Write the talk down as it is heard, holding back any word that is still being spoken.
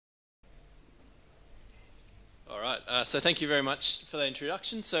Right, so thank you very much for that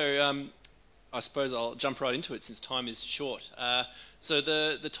introduction. So I suppose I'll jump right into it since time is short. So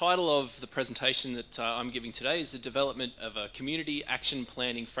the title of the presentation that I'm giving today is the development of a community action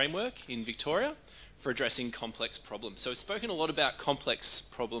planning framework in Victoria for addressing complex problems. So we've spoken a lot about complex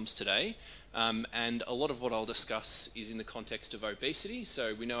problems today, and a lot of what I'll discuss is in the context of obesity.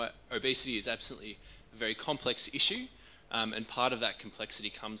 So we know obesity is absolutely a very complex issue, and part of that complexity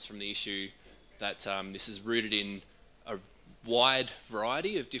comes from the issue that this is rooted in a wide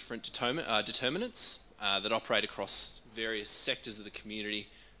variety of different determinants that operate across various sectors of the community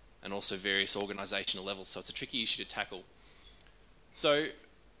and also various organisational levels. So it's a tricky issue to tackle. So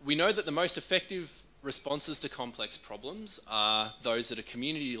we know that the most effective responses to complex problems are those that are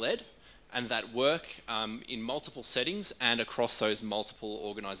community-led and that work in multiple settings and across those multiple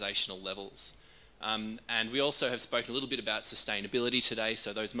organisational levels. And we also have spoken a little bit about sustainability today,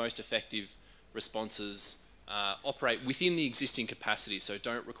 so those most effective responses operate within the existing capacity, so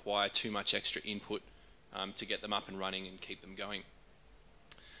don't require too much extra input to get them up and running and keep them going.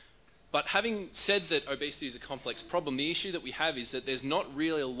 But having said that obesity is a complex problem, the issue that we have is that there's not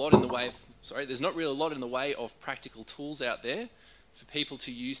really a lot in the way of practical tools out there for people to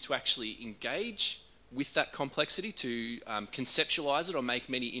use to actually engage with that complexity, to conceptualize it or make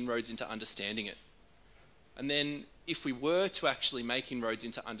many inroads into understanding it. And then if we were to actually make inroads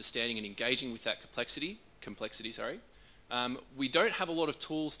into understanding and engaging with that complexity, we don't have a lot of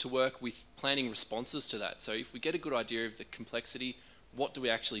tools to work with planning responses to that. So if we get a good idea of the complexity, what do we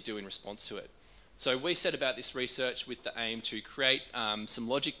actually do in response to it? So we set about this research with the aim to create some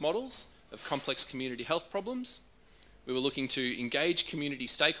logic models of complex community health problems. We were looking to engage community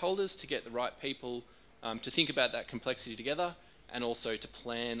stakeholders to get the right people to think about that complexity together, and also to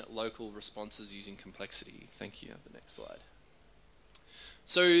plan local responses using complexity. Thank you. The next slide.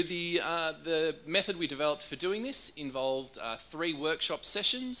 So the method we developed for doing this involved 3 workshop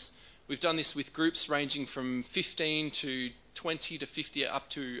sessions. We've done this with groups ranging from 15 to 20 to 50 up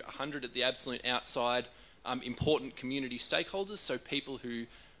to 100 at the absolute outside, important community stakeholders, so people who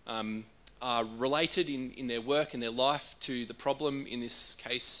are related in their work and their life to the problem, in this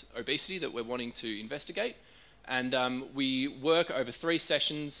case obesity, that we're wanting to investigate. And we work over 3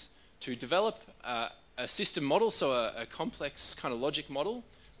 sessions to develop a system model, so a complex kind of logic model,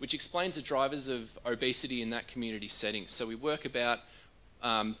 which explains the drivers of obesity in that community setting. So we work about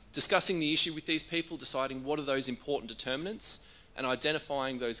discussing the issue with these people, deciding what are those important determinants, and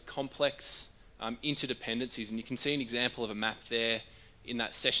identifying those complex interdependencies. And you can see an example of a map there in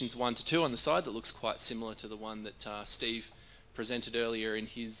that sessions 1 to 2 on the side that looks quite similar to the one that Steve presented earlier in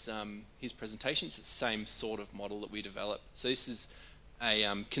his presentation. It's the same sort of model that we developed. So this is a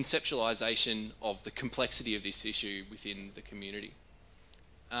conceptualization of the complexity of this issue within the community.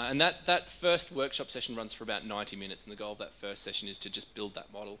 And that first workshop session runs for about 90 minutes, and the goal of that first session is to just build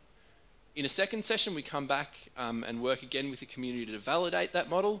that model. In a second session, we come back and work again with the community to validate that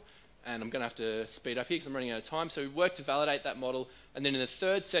model. And I'm going to have to speed up here because I'm running out of time. So we work to validate that model. And then in the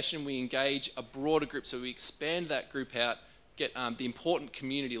third session, we engage a broader group. So we expand that group out, get the important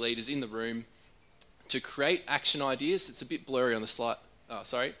community leaders in the room to create action ideas. It's a bit blurry on the slide. Oh,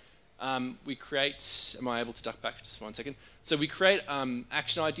 sorry. We create, am I able to duck back for just 1 second? So we create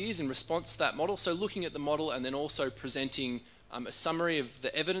action ideas in response to that model. So looking at the model and then also presenting a summary of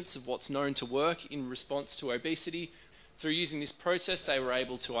the evidence of what's known to work in response to obesity. Through using this process, they were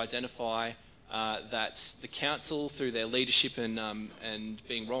able to identify that the council, through their leadership and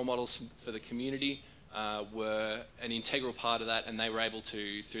being role models for the community, were an integral part of that, and they were able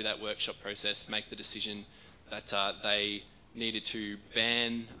to, through that workshop process, make the decision that they needed to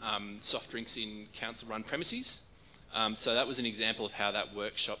ban soft drinks in council-run premises. So that was an example of how that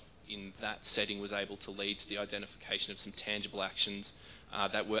workshop in that setting was able to lead to the identification of some tangible actions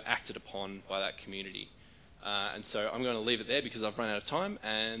that were acted upon by that community. And so I'm going to leave it there because I've run out of time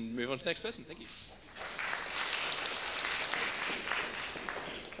and move on to the next person. Thank you.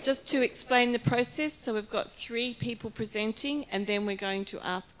 Just to explain the process, so we've got 3 people presenting and then we're going to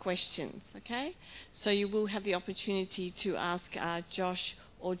ask questions, okay? So you will have the opportunity to ask Josh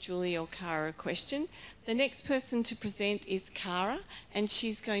or Julie or Kara a question. The next person to present is Kara, and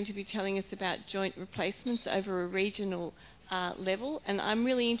she's going to be telling us about joint replacements over a regional level, and I'm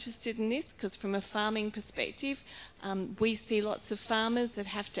really interested in this because from a farming perspective we see lots of farmers that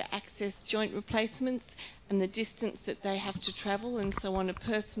have to access joint replacements and the distance that they have to travel, and so on a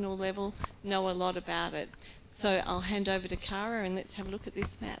personal level know a lot about it. So I'll hand over to Kara and let's have a look at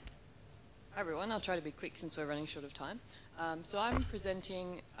this map. Hi everyone, I'll try to be quick since we're running short of time. So I'm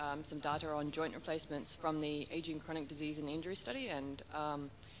presenting some data on joint replacements from the Aging, Chronic Disease and Injury study, and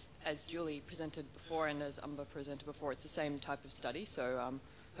as Julie presented before and as Umber presented before, it's the same type of study, so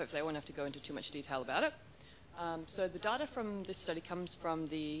hopefully I won't have to go into too much detail about it. So the data from this study comes from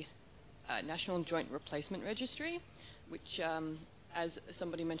the National Joint Replacement Registry, which, as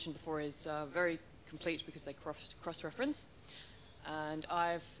somebody mentioned before, is very complete because they cross-reference. And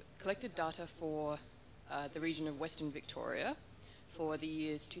I've collected data for the region of Western Victoria for the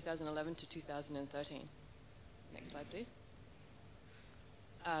years 2011 to 2013. Next slide, please.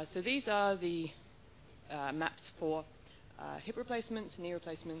 So these are the maps for hip replacements, knee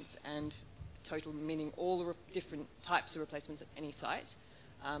replacements, and total, meaning all the different types of replacements at any site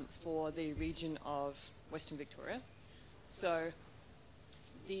for the region of Western Victoria. So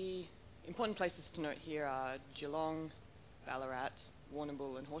the important places to note here are Geelong, Ballarat,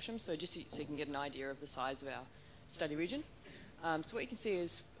 Warrnambool and Horsham, so just so you can get an idea of the size of our study region. So what you can see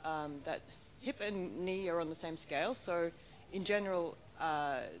is that hip and knee are on the same scale, so in general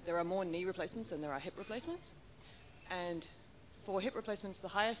there are more knee replacements than there are hip replacements. And for hip replacements, the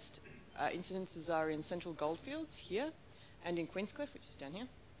highest incidences are in Central Goldfields here and in Queenscliff, which is down here.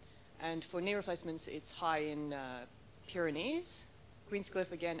 And for knee replacements, it's high in Pyrenees,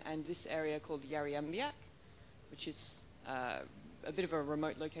 Queenscliff again, and this area called Yarriambiack, which is a bit of a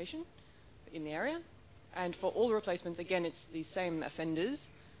remote location in the area. And for all replacements, again, it's the same offenders,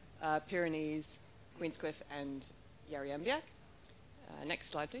 Pyrenees, Queenscliff, and Yarriambiack.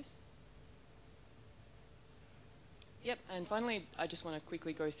 Next slide, please. Yep, and finally, I just want to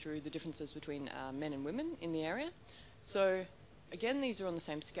quickly go through the differences between men and women in the area. So, again, these are on the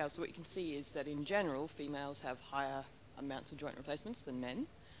same scale. So what you can see is that in general, females have higher amounts of joint replacements than men.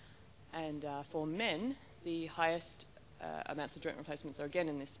 And for men, the highest amounts of joint replacements are again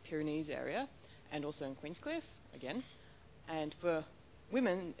in this Pyrenees area and also in Queenscliff, again. And for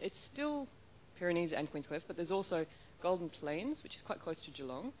women, it's still Pyrenees and Queenscliff, but there's also Golden Plains, which is quite close to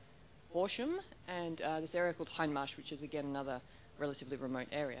Geelong, Horsham, and this area called Hindmarsh, which is again another relatively remote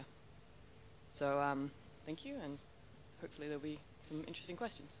area. So thank you, and hopefully there'll be some interesting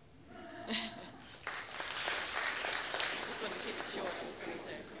questions. Just want to keep it short. I was going to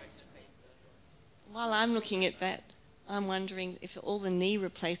say a few extra things. While I'm looking at that, I'm wondering if all the knee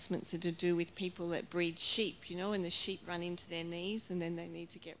replacements are to do with people that breed sheep, you know, and the sheep run into their knees and then they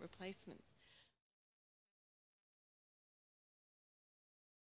need to get replacements.